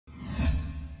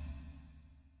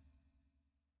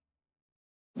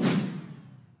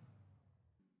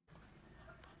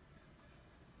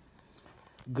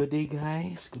Good day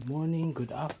guys, good morning,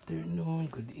 good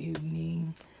afternoon, good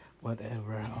evening,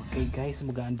 whatever. Okay guys,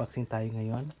 mag-unboxing tayo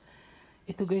ngayon.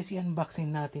 Ito guys,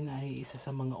 i-unboxing natin ay isa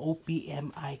sa mga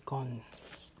OPM icon.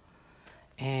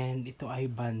 And ito ay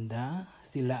banda.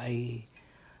 Sila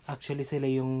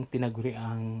yung tinaguri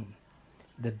ang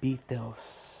The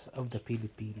Beatles of the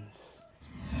Philippines.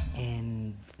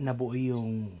 And nabuo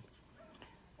yung,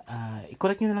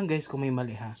 i-correct nyo na lang guys kung may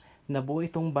mali ha. Nabuo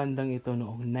itong bandang ito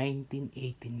noong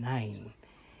 1989.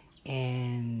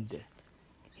 And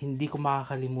hindi ko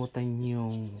makakalimutan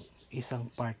yung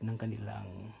isang part ng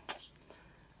kanilang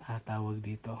tawag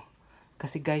dito.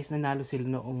 Kasi guys, nanalo sila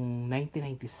noong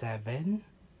 1997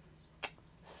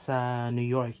 sa New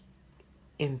York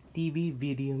MTV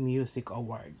Video Music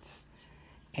Awards.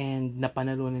 And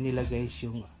napanalunan nila guys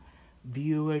yung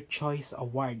Viewer Choice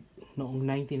Award noong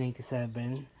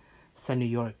 1997 sa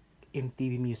New York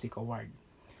MTV Music Award.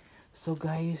 So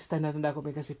guys, tanda-tanda ko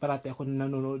kasi parati ako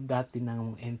nanonood dati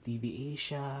ng MTV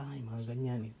Asia, yung mga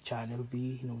ganyan, Channel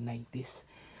V noong 90s.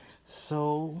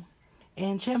 So,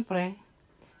 and syempre,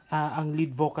 ang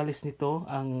lead vocalist nito,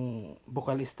 ang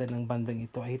vocalista ng bandang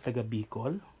ito ay taga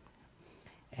Bicol.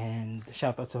 And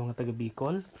shoutout sa mga taga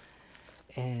Bicol.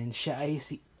 And siya ay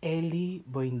si Eli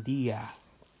Buendia.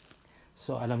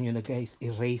 So, alam nyo na guys,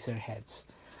 Eraserheads.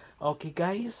 Okay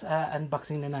guys,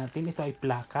 unboxing na natin. Ito ay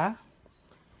PLAKA.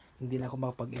 Hindi na ako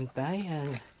makapag-intay.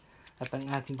 At ang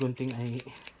aking gunting ay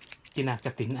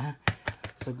kinakatin na.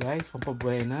 So guys,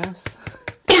 pampabuenas.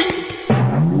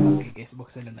 Okay guys,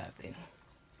 buksan na natin.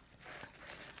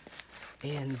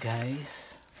 Ayan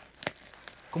guys.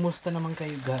 Kumusta naman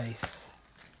kayo guys?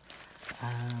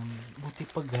 Buti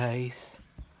pa guys.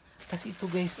 Kasi ito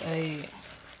guys ay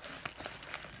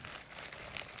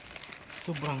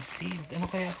sobrang sealed. Ano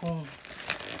kaya kung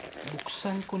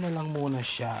buksan ko na lang muna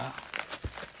siya,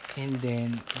 and then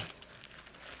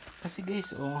kasi guys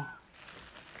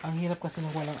ang hirap kasi nang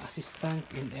walang assistant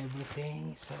and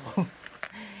everything. So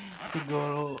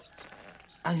siguro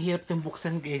ang hirap itong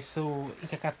buksan guys. So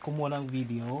ikakat ko muna ang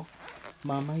video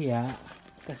mamaya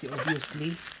kasi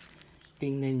obviously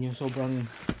tingnan nyo, sobrang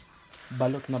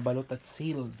balot na balot at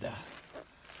sealed.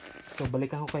 So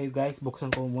balikan ko kayo guys, buksan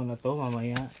ko muna to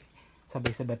mamaya.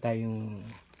 Sabay-sabay tayong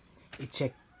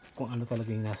i-check kung ano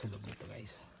talaga yung nasa loob nito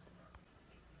guys.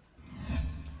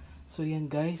 So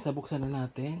yan guys, nabuksan na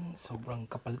natin. Sobrang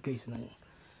kapal guys ng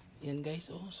yan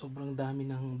guys, sobrang dami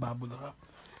ng bubble wrap.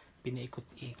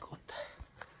 Pinaikot-ikot.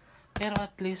 Pero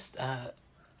at least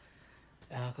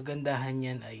kagandahan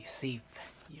yan ay safe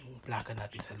yung plaka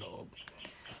natin sa loob.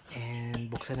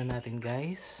 And buksan na natin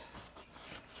guys.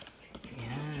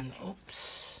 Yan,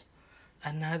 oops.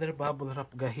 Another bubble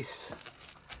wrap guys.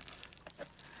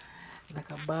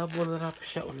 Naka bubble wrap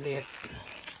siya ulit.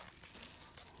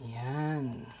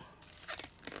 Yan.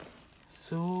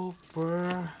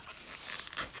 Super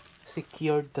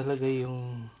secured talaga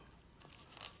yung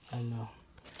ano.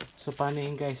 So paano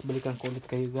yun guys? Balikan ko ulit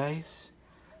kayo guys.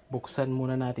 Buksan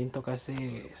muna natin to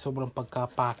kasi sobrang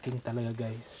pagka-packing talaga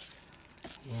guys.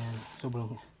 Yan.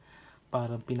 Sobrang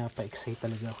parang pinapa-excite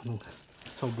talaga ako ng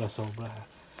sobra-sobra.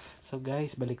 So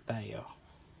guys, balik tayo.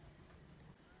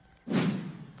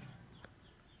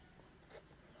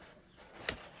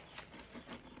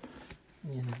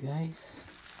 Yan guys.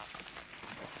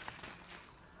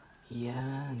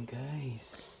 Yan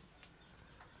guys.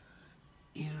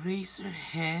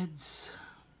 Eraserheads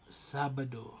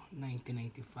Sabado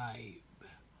 1995.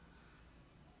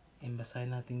 And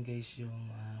basahin natin guys yung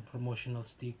promotional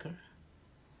sticker.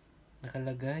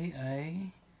 Nakalagay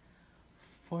ay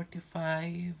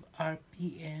 45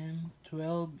 RPM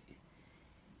 12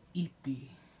 EP.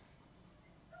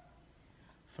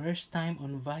 First time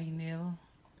on vinyl.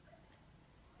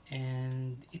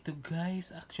 And ito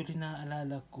guys, actually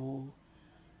naalala ko,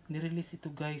 nirelease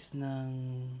ito guys ng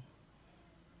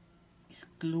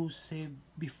exclusive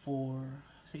before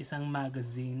sa isang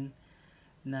magazine,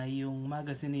 na yung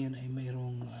magazine na yun ay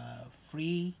mayroong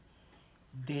free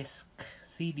disc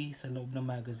CD sa loob ng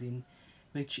magazine,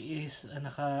 which is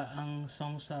ang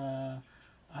song sa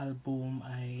album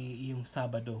ay yung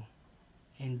Sabado,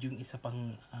 and yung isa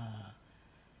pang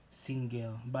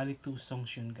single. Bali 2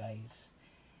 songs yun guys.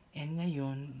 And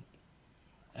ngayon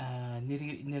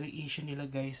nire-issue nila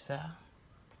guys sa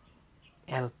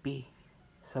LP,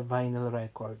 sa vinyl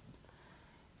record.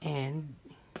 And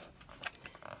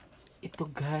ito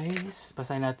guys,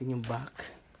 basahin natin yung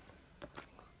back.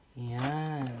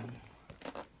 Yan.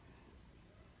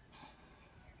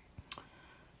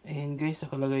 And guys,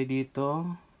 nakalagay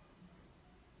dito,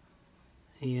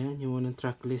 ayan, yung unang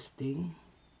track listing.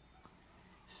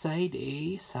 Side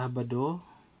A, Sabado.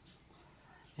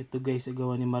 Ito guys ay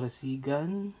gawa ni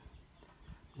Marasigan,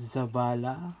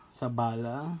 Sabala,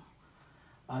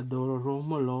 Adoro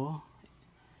Romulo,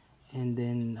 and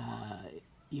then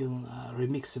yung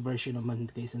remix version naman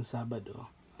guys ng Sabado,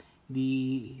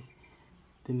 the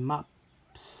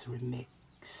Maps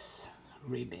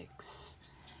remix,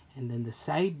 and then the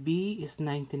side B is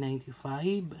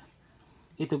 1995.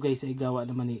 Ito guys ay gawa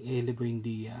naman ni Eli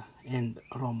Buendia and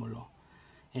Romulo,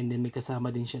 and then may kasama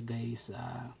din siya guys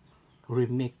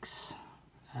remix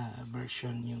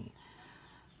version, yung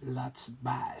Lots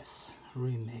Bass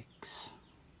remix.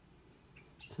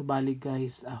 So bali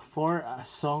guys, 4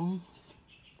 songs,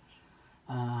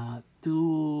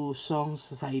 2 songs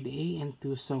sa side A and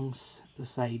 2 songs sa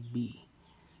side B.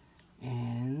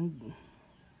 And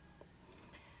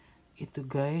ito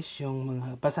guys, yung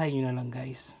mga, basahin nyo na lang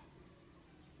guys.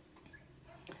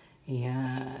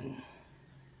 Yan.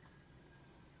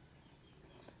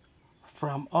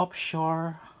 From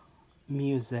Offshore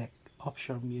Music.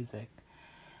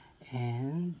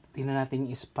 And tingnan natin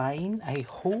yung spine. I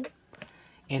hope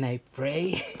and I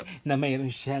pray na mayroon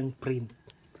siyang print.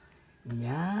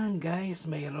 Yan guys,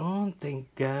 mayroon. Thank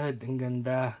God. Ang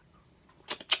ganda.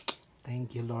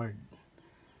 Thank you Lord.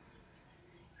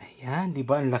 Ayan, di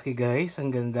ba ang laki guys?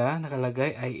 Ang ganda.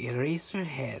 Nakalagay ay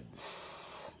Eraserheads,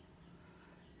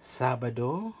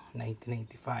 Sabado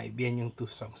 1995. Yan yung 2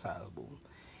 songs sa album.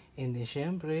 And then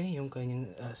syempre yung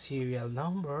kanyang serial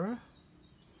number.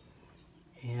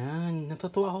 Ayan,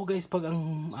 natutuwa ako guys pag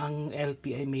ang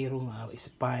LP ay mayroong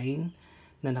spine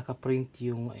na nakaprint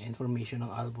yung information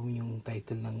ng album, yung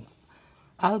title ng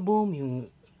album, yung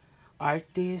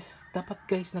artist. Dapat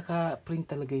guys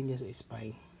nakaprint talaga yun sa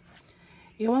spine.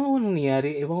 Ewan ko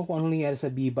kung anong nangyari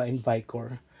sa Viva and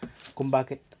Vicor, kung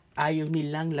bakit ayaw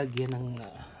nilang lagyan ng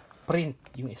print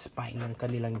yung spine ng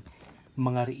kanilang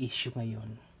mga reissue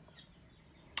ngayon.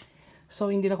 So,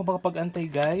 hindi na ako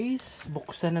makapag-antay guys.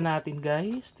 Buksan na natin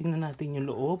guys. Tingnan natin yung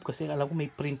loob. Kasi alam ko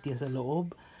may print yan sa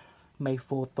loob. May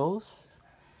photos.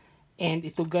 And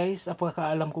ito guys, ang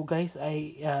pagkakaalam ko guys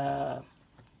ay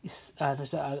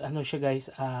ano siya guys,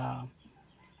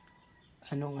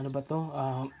 ano ba to?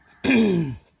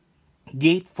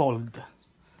 Gatefold.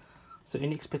 So,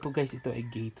 in-expect ko guys ito ay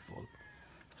gatefold.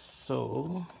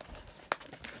 So,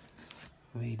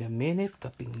 wait a minute.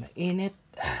 Kaping mainit.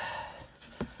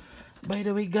 By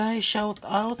the way guys, shout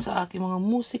out sa aking mga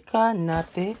musika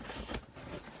natics.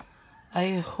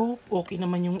 I hope okay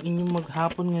naman yung inyong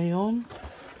maghapon ngayon.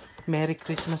 Merry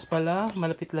Christmas pala.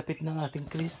 Malapit-lapit ng ating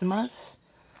Christmas.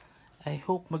 I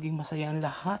hope maging masaya ang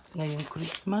lahat ngayong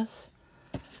Christmas.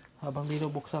 Habang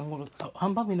binubuksan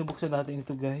natin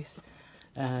ito guys,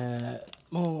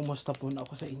 mangungumusta po na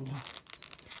ako sa inyo.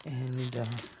 And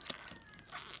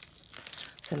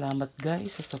salamat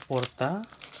guys sa suporta,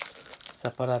 sa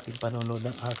parating panonood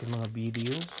ng aking mga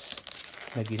videos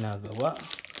na ginagawa.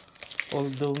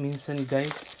 Although minsan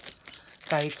guys,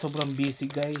 kahit sobrang busy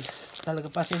guys,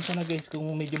 talaga pasensya na guys kung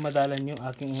medyo madalan yung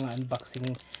aking mga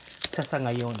unboxing sa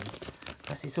ngayon.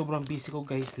 Kasi sobrang busy ko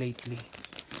guys lately.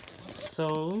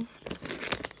 So,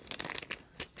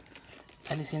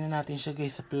 alisin na natin siya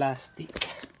guys sa plastic.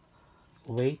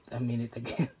 Wait a minute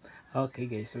again. Okay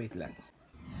guys, wait lang.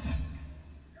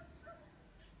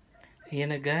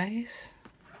 Ayan na guys,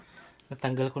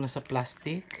 natanggal ko na sa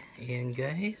plastic. Ayan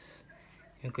guys,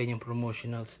 yung kanyang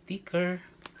promotional sticker.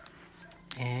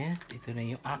 And ito na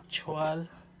yung actual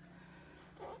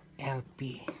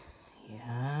LP.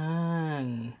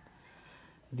 Ayan.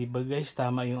 Diba guys,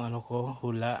 tama yung ano ko,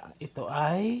 hula. Ito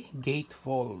ay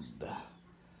gatefold.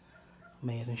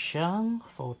 Mayroon siyang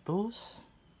photos.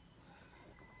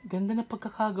 Ganda na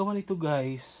pagkakagawa nito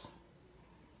guys.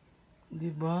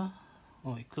 Diba?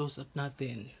 Oh, i-close up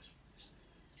natin.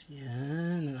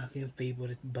 Yan, ang aking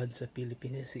favorite band sa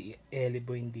Pilipinas, si Eli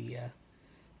Buendia.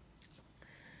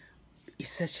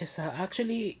 Isa siya sa,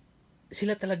 actually,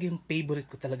 sila talaga yung favorite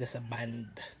ko talaga sa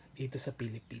band dito sa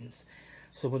Philippines.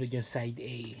 Sumunod yung side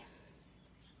A.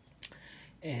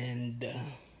 And,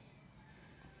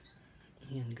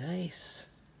 yan guys.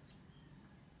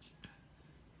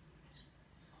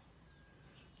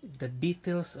 The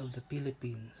Beatles of the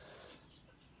Philippines.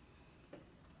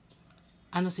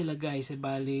 Ano sila guys,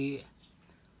 bali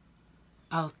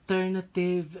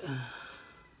alternative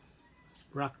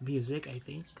rock music, I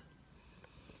think.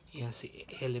 Yan si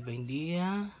Eli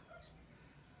Buendia,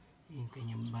 yung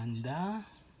kanyang banda.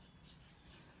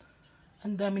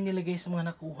 Ang dami nila guys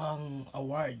mga nakuhang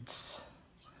awards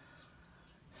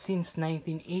since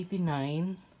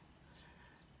 1989.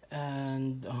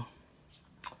 And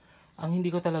ang hindi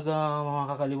ko talaga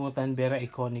makakalimutan, very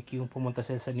iconic yung pumunta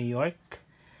sila sa New York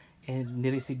and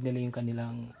nireceive nila yung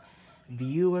kanilang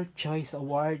Viewer Choice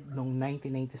Award noong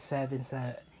 1997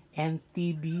 sa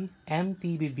MTV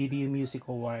Video Music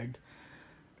Award.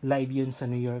 Live yun sa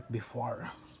New York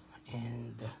before.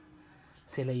 And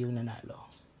sila yung nanalo.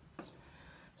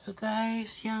 So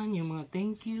guys, yan yung mga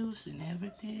thank yous and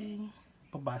everything.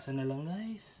 Pabasa na lang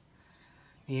guys.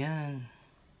 Ayan.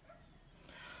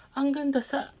 Ang ganda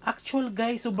sa actual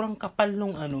guys, sobrang kapal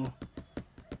nung ano.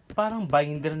 Parang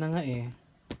binder na nga eh.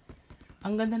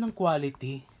 Ang ganda ng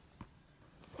quality.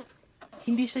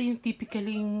 Hindi siya yung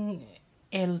typically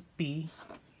LP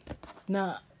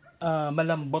na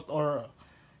malambot or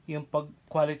yung pag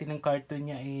quality ng carton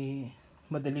niya ay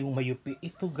madaling mayupi.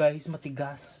 Ito guys,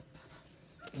 matigas.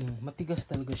 Matigas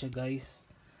talaga siya guys.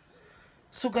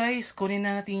 So guys, kunin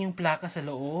na natin yung plaka sa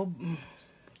loob.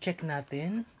 Check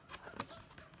natin.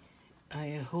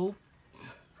 I hope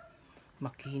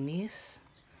makinis.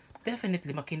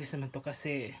 Definitely makinis naman to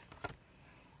kasi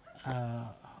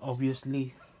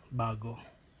obviously bago.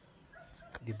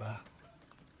 'Di ba?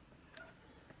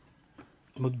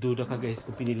 Magduda ka guys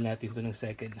kung pinili natin to ng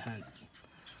second hand.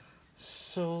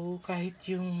 So kahit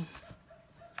yung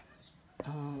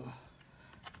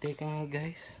teka nga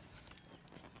guys,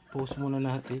 post muna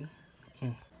natin.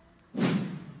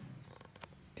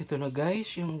 Ito na guys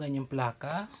yung ganyang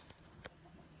plaka.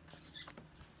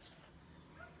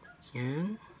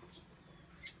 Yan.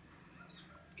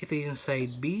 Ito yung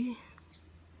side B,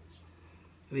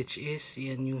 which is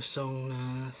yan yung song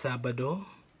na Sabado.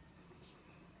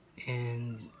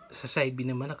 And sa side B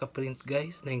naman nakaprint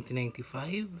guys,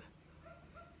 1995.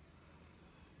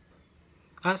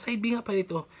 Side B nga pala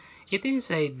ito. Ito yung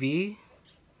side B.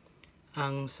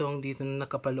 Ang song dito na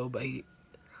nakapaloob ay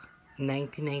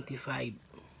 1995.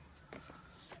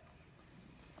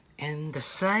 And the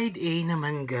side A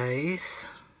naman guys,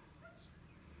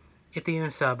 ito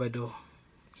yung Sabado.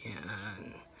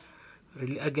 Yan.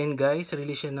 Again guys,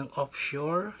 release siya ng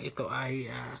Offshore. Ito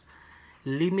ay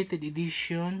limited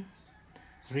edition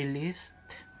released.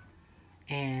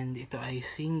 And ito ay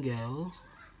single.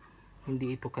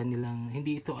 Hindi ito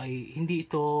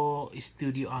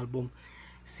studio album.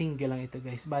 Single lang ito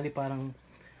guys. Bali parang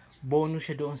bonus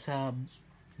siya doon sa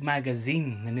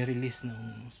magazine na nirelease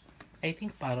nung, I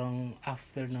think parang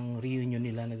after ng reunion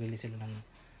nila, nag-release sila ng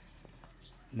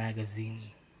magazine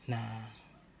na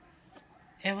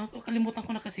ewan ko, kalimutan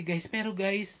ko na kasi guys. Pero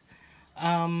guys,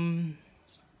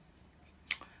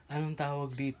 anong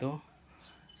tawag dito?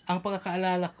 Ang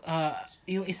pagkakaalala,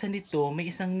 yung isa nito,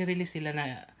 may isang nirelease sila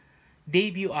na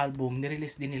debut album,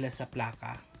 nirelease din nila sa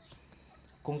PLAKA.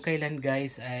 Kung kailan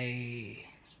guys ay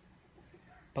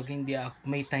pag hindi ako,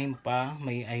 may time pa,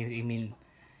 I mean,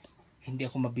 hindi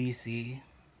ako mabusy,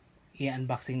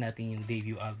 i-unboxing natin yung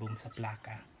debut album sa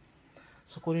PLAKA.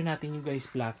 So kunin natin yung guys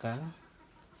PLAKA.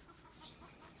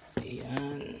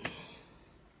 Ayan.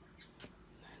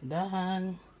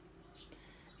 Dahan.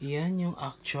 Yan yung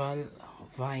actual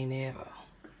vinyl.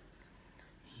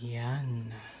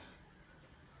 Yan.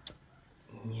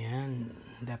 Yan.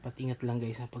 Dapat ingat lang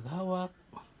guys ang paghawak.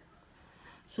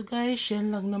 So guys,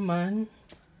 yan lang naman.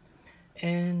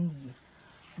 And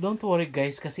don't worry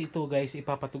guys, kasi ito guys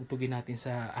ipapatugtugin natin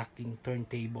sa ating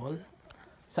turntable.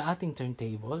 Sa ating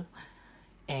turntable.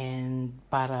 And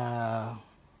para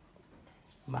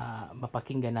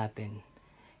mapakinggan natin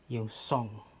yung song.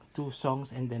 2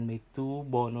 songs and then may 2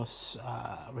 bonus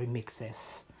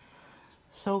remixes.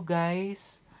 So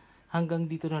guys, hanggang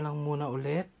dito na lang muna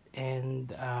ulit. And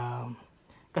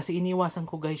kasi iniwasan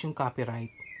ko guys yung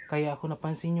copyright. Kaya ako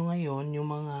napansin nyo ngayon,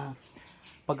 yung mga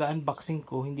pag-unboxing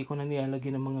ko, hindi ko na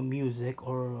nilalagay ng mga music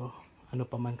or ano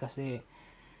pa man kasi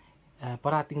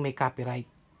parating may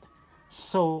copyright.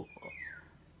 So,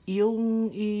 yung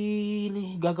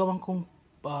gagawin kong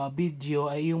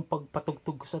video ay yung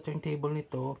pagpatugtog sa turntable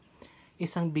nito.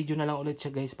 Isang video na lang ulit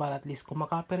siya guys, para at least kung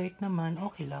maka-copyright naman,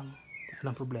 okay lang.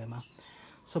 Walang problema.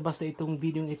 So basta itong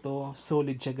video ito,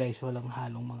 solid siya guys. Walang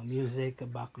halong mga music,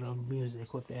 background music,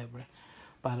 whatever.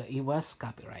 Para iwas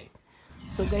copyright.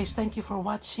 So guys, thank you for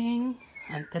watching.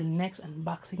 Until next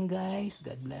unboxing guys.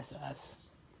 God bless us.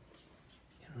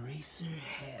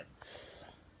 Eraserheads.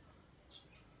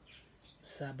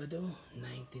 Sabado,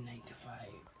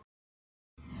 1995.